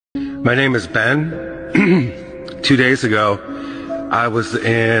My name is Ben. 2 days ago, I was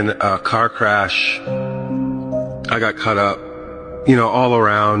in a car crash. I got cut up, all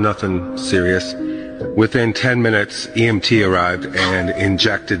around, nothing serious. Within 10 minutes, EMT arrived and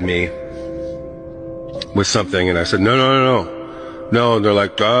injected me with something, and I said, no. And they're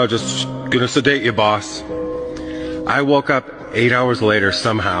like, just gonna sedate you, boss. I woke up 8 hours later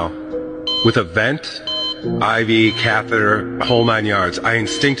somehow with a vent, IV, catheter, whole 9 yards. I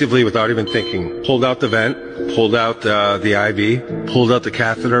instinctively, without even thinking, pulled out the vent, pulled out the IV, pulled out the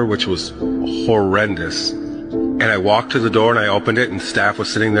catheter, which was horrendous. And I walked to the door and I opened it, and staff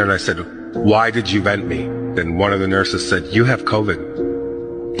was sitting there, and I said, "Why did you vent me?" And one of the nurses said, "You have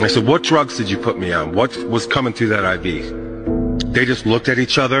COVID." I said, "What drugs did you put me on? What was coming through that IV?" They just looked at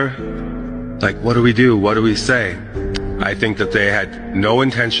each other like, what do we do? What do we say? I think that they had no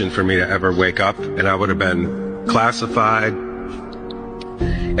intention for me to ever wake up, and I would have been classified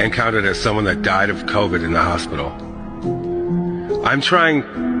and counted as someone that died of COVID in the hospital. I'm trying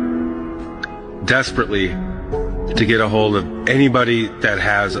desperately to get a hold of anybody that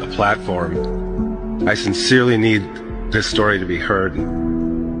has a platform. I sincerely need this story to be heard.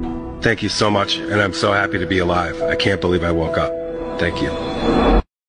 Thank you so much, and I'm so happy to be alive. I can't believe I woke up. Thank you.